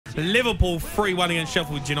Liverpool 3-1 against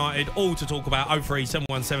Sheffield United. All to talk about. 03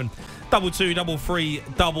 717 22 33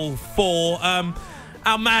 44.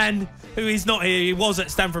 Our man, who is not here, he was at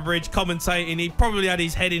Stamford Bridge commentating. He probably had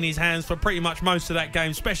his head in his hands for pretty much most of that game,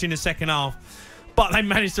 especially in the second half. But they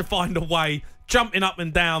managed to find a way, jumping up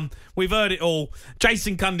and down. We've heard it all.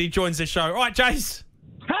 Jason Cundy joins the show. All right, Jace.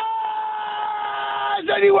 Has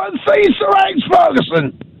anyone seen Sir Alex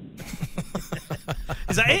Ferguson?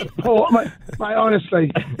 Is that it? Oh, mate,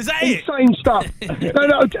 honestly. Is that insane stuff.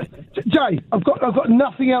 No, Jay, I've got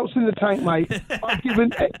nothing else in the tank, mate. I've given...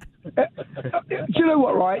 do you know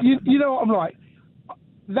what, right? You know what I'm like?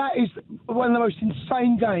 That is one of the most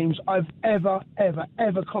insane games I've ever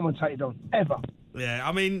commentated on. Ever. Yeah,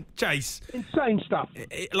 I mean, Jace. Insane stuff.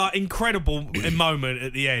 Like, incredible moment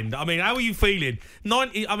at the end. I mean, how are you feeling? I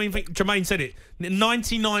think Jermaine said it.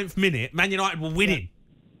 99th minute, Man United were winning.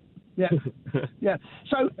 Yeah.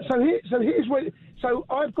 So here's where. So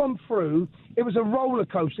I've gone through. It was a roller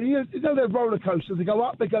coaster. You know they're roller coasters. They go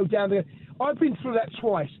up, they go down. I've been through that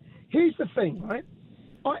twice. Here's the thing, right?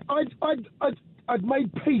 I'd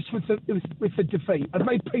made peace with the defeat. I'd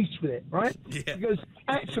made peace with it, right? Yeah. Because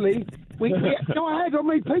actually, I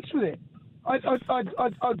made peace with it. I'd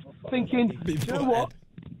thinking, you know what?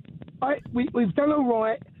 We've done all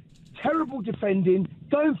right. Terrible defending.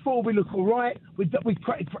 Going forward, we look all right. We've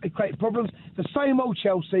created problems. The same old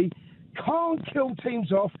Chelsea. Can't kill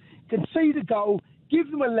teams off. Concede a goal. Give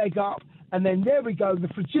them a leg up. And then there we go. The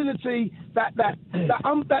fragility, that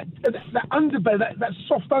underbelly, that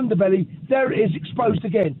soft underbelly. There it is, exposed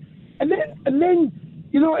again. And then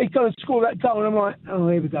United go and score that goal, and I'm like, oh,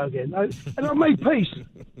 here we go again. And I made peace.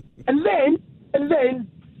 And then.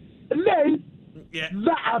 Yeah.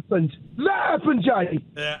 That happened, Jay.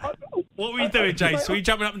 Yeah. What were you doing, Jace? Were you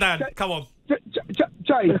jumping up and down? Come on.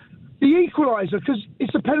 Jay, the equaliser, because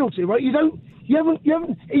it's a penalty, right? You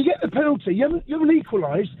get the penalty. You haven't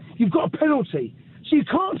equalised. You've got a penalty, so you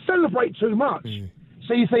can't celebrate too much.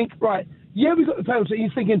 So you think, right? Yeah, we got the penalty.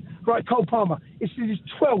 You're thinking, right, Cole Palmer. It's his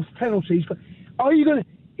 12th penalty. Are you going to?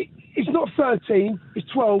 It's not 13. It's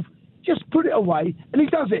 12. Just put it away, and he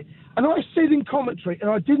does it. And I said in commentary,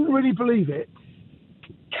 and I didn't really believe it.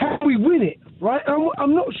 Can we win it? Right? And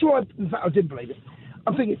I'm not sure. In fact, I didn't believe it.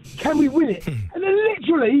 I'm thinking, can we win it? And then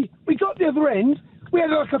literally, we got the other end. We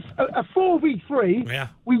had like a 4v3. Yeah.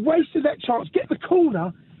 We wasted that chance, get the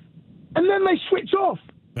corner, and then they switch off.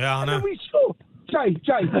 Yeah, I know. And then we score. Jay,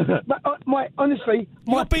 honestly...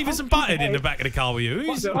 You got Beavers and Butthead in the back of the car with you?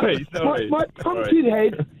 My pumpkin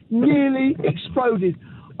head nearly exploded.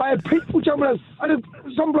 I had people jumping over...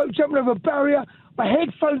 some bloke jumping over a barrier. My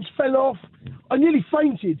headphones fell off. I nearly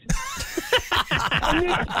fainted.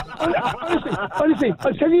 Honestly,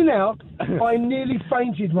 I tell you now, I nearly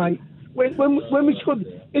fainted, mate. When we scored,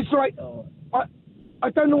 it's like I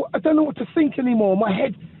don't know what to think anymore. My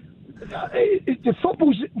head, the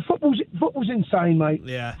football's insane, mate.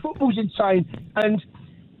 Yeah, football's insane. And do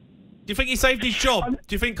you think he saved his job?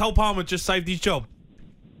 Do you think Cole Palmer just saved his job?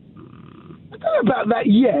 I don't know about that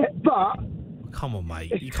yet, but come on,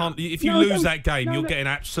 mate. You can't. If you lose that game, you're getting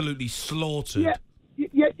absolutely slaughtered. Yeah.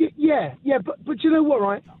 But you know what,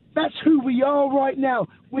 right? That's who we are right now.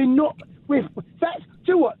 We're not. Do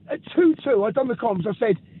you know what? At 2-2, I'd done the comms. I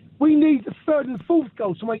said we need the third and fourth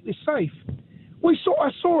goal to make this safe. I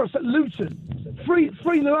saw us at Luton,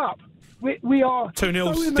 3-0 up. We are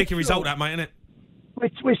 2-0. Sticky result, that, mate, isn't it? I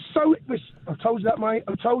told you that, mate.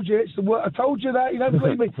 I told you it's the word. I told you that. You don't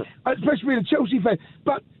believe me, especially being a Chelsea fan.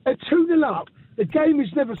 But at 2-0 up, the game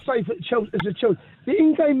is never safe at Chelsea. As a Chelsea, the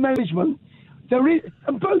in-game management there is,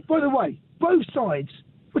 and both, by the way, both sides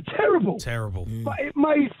were terrible. But it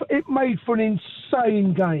made for an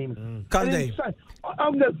insane game. Cundy.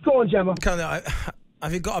 Go on, Gemma. Cundy,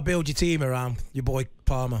 have you got to build your team around your boy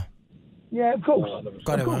Palmer? Yeah, of course.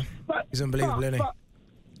 Got it, man. He's unbelievable, isn't he?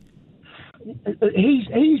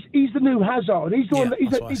 He's the new Hazard. He's the one.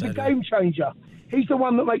 He's a game changer. He's the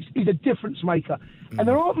one that he's a difference maker. And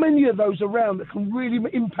there aren't many of those around that can really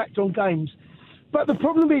impact on games. But the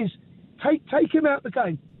problem is, take him out of the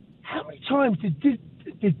game. How many times did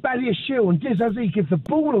Badiashile and Diz Aziz give the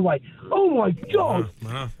ball away? Oh my God!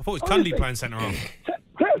 I thought it was Cundy playing centre half.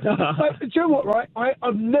 Do you know what, right?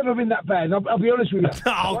 I've never been that bad. I'll be honest with you.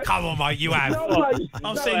 Oh, right? Come on, mate. You have. No, mate,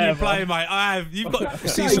 I've seen you play, mate. I have. You've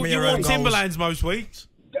got. You want Timberlands most weeks.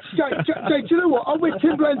 Jay, do you know what? I'm with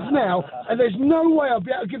Timberlands now, and there's no way I'll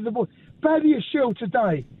be able to give the ball. Badiashile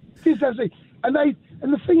today. Diz Aziz. And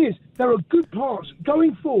the thing is, there are good parts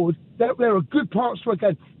going forward. There are good parts to a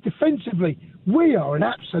game. Defensively, we are an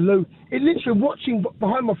absolute. It literally watching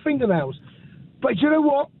behind my fingernails. But you know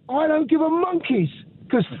what? I don't give a monkeys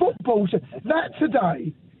because football. That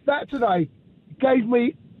today, that today gave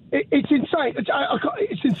me. It's insane.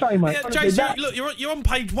 It's insane, mate. Yeah, Honestly, Jason, look, you're on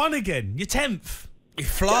page 1 again. You're 10th. You're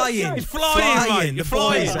flying. Yeah, You're flying, mate. You're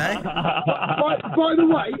flying. Boys, eh? by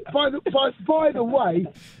the way,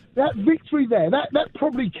 that victory there, that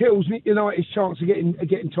probably kills United's chance of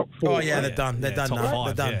getting top 4. Oh yeah, they're done. They're done top now.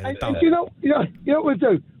 5, They're done. yeah. And you know what we'll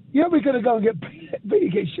do? You know we're going to go and get beat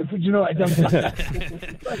against Sheffield United, don't we?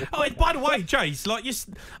 Oh, and by the way, Jace, like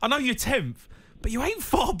I know you're 10th, but you ain't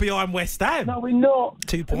far behind West Ham. No, we're not.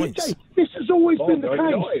 2 points. Jay, this has always been the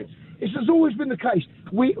case. This has always been the case.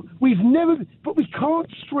 We've never, but we can't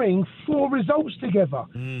string 4 results together.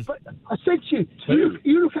 But I said to you,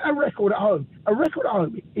 you look at our record at home. Our record at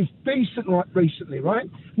home is decent recently, right?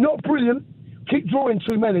 Not brilliant. Keep drawing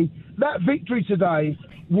too many. That victory today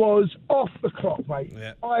was off the clock, mate.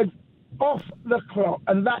 Yeah. Off the clock,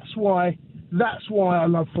 and that's why I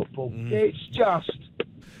love football.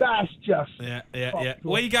 That's just. Yeah.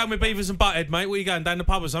 Where you going with Beavers and Butthead, mate? Where you going, down the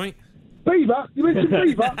pub or something? Beaver? You mentioned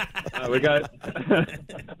Beaver? There we go.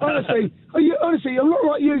 Honestly, I'm not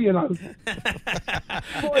like you know.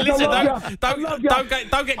 Boys, Listen, I love you. don't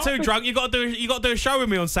get too drunk. You got to do a show with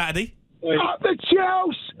me on Saturday. Up the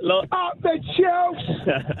Chelsea! Up the Chelsea!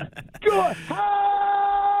 God,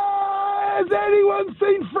 has anyone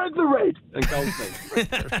seen Fred the Red? And Goldstein.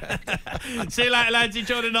 See you later, lads.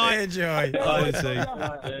 Enjoy the night. Enjoy. Honestly,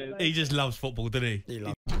 he just loves football, doesn't he?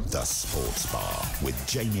 The Sports Bar with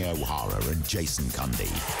Jamie O'Hara and Jason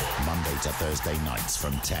Cundy. Monday to Thursday nights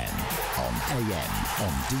from 10 on AM,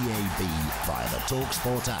 on DAB, via the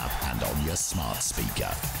talkSPORT app and on your smart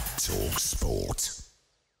speaker. talkSPORT.